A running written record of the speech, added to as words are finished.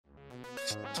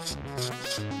So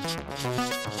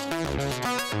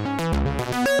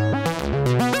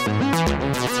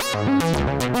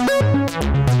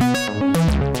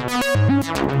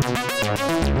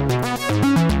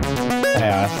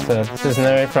this is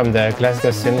Neri from the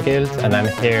Glasgow Synth Guild, and I'm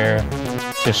here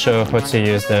to show how to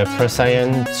use the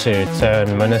Procyon to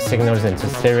turn mono signals into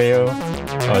stereo,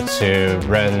 or to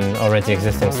run already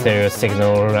existing stereo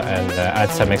signal and add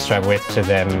some extra width to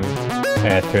them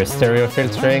through stereo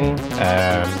filtering.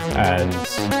 And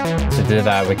to do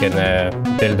that, we're gonna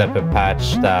build up a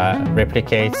patch that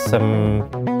replicates some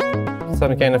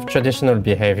kind of traditional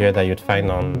behavior that you'd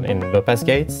find in low-pass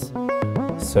gates.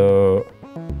 So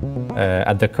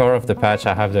at the core of the patch,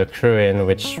 I have the Procyon,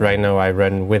 which right now I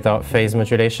run without phase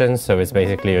modulation, so it's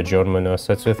basically a dual mono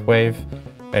sawtooth wave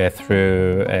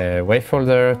through a wave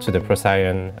folder to the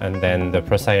Procyon, and then the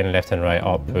Procyon left and right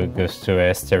output goes to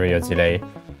a stereo delay.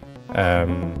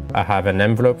 I have an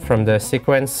envelope from the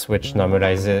sequence, which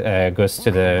normalizes, goes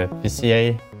to the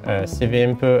VCA CV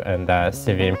input, and that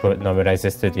CV input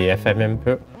normalizes to the FM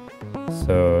input.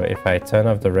 So if I turn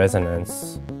off the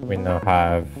resonance, we now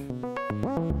have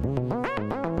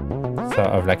sort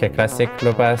of like a classic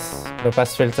low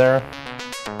pass filter,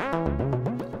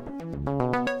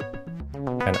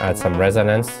 and add some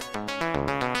resonance.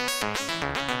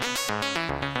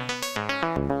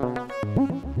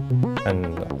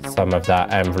 And some of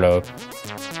that envelope,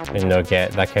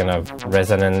 get that kind of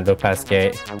resonant low pass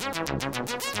gate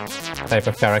type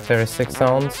of characteristic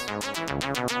sounds.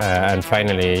 And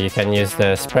finally, you can use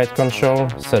the spread control.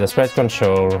 So the spread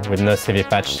control with no CV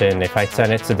patched in, if I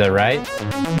turn it to the right,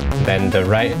 then the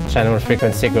right channel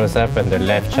frequency goes up and the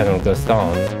left channel goes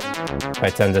down. If I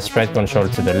turn the spread control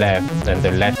to the left, then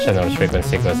the left channel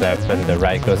frequency goes up and the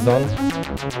right goes down.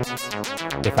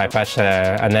 If I patch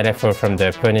an LFO from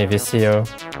the Pony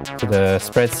VCO to the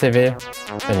spread CV,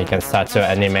 then you can start to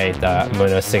animate that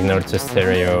mono signal to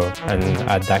stereo and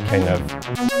add that kind of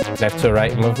left to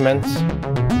right movement.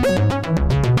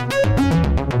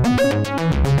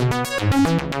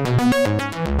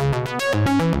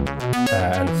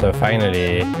 And so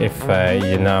finally, if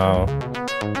you now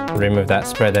remove that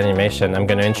spread animation, I'm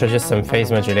going to introduce some phase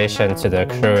modulation to the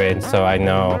Procyon, so I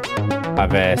now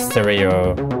have a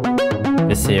stereo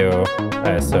VCO,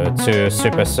 so two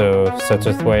super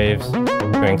sawtooth waves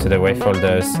going to the wave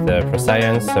folders, the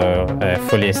Procyon, so a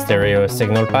fully stereo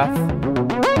signal path.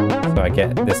 So I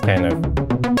get this kind of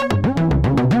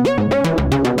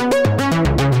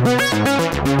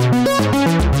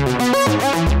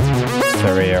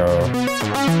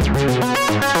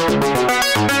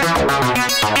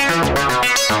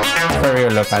stereo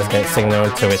low pass gate signal,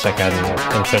 to which I can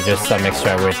introduce some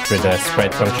extra width through the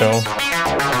spread control.